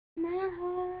my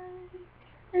heart,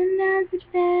 and as it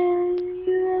fell,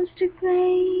 you rose to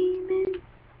claim it.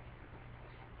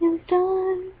 It was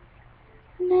dark,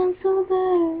 and I'm sober,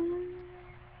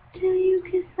 till you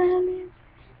kissed my lips,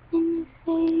 and you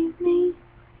saved me.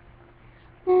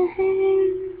 My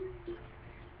hands,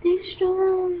 they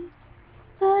strong,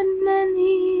 but my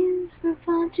knees were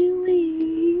far too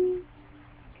weak.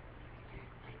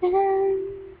 Stand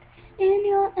in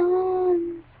your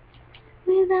arms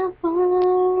without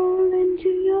falling to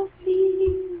your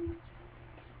feet.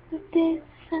 But there's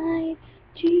a side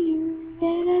to you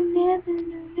that I never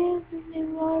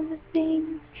knew all the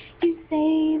things you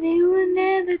say. They were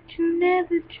never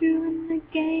true in the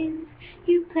games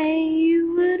you play.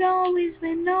 You would always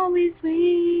win.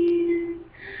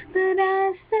 But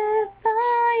I set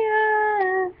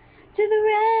fire to the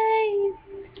rain,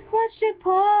 watched it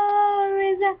pour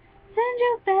as I send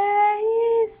your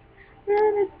face.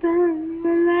 Let it burn,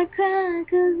 will I cry,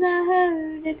 'cause I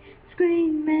heard it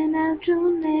screaming out your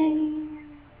name.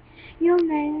 Your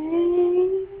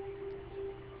name.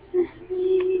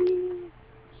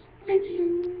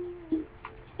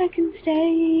 I can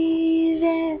stay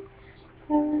there,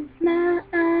 close my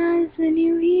eyes when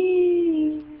you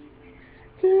hear.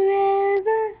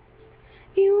 Forever,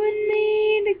 you and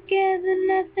me together,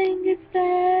 nothing gets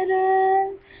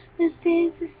better. But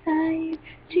there's a side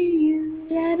to you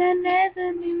that I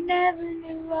never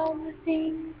knew all the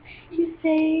things you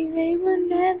say. They were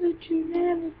never true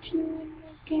in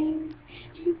the games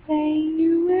you play.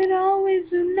 You would always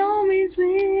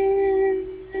win.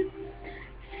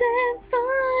 Set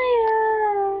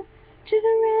fire to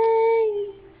the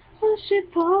rain, watch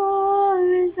it pour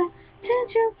as I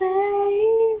touch your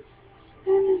face.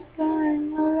 And it's gone,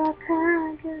 will I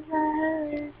cry, 'cause I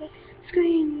heard it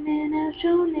screaming out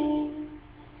your name.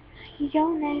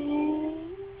 Your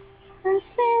name. I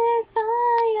set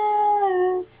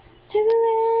fire to the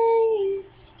rain,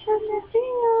 and I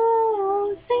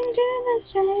feel sing to the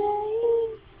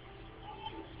shade.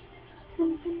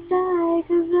 Something died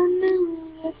 'cause I knew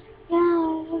that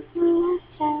now was the last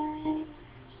time,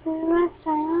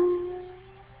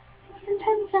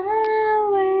 Sometimes I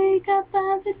wake up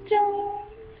at the door,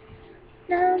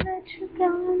 now that you're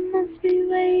gone, must be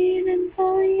waiting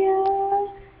for you.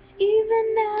 Even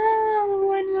now,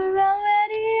 when we're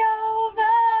already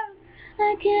over,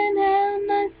 I can't help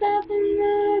myself from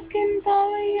looking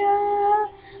for you.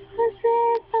 I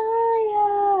set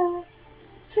fire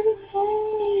to the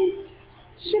place,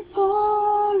 she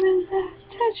pour as I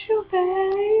touch your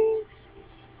face.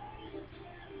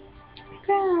 I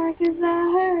cry 'cause I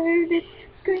heard it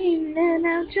screaming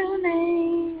out your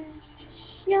name.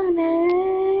 Your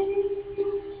name.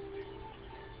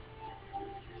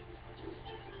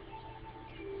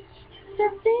 I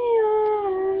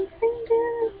feel sing to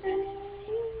the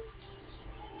rain.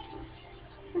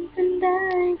 Something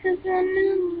died 'cause I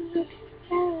knew that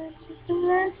was the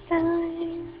last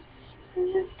time.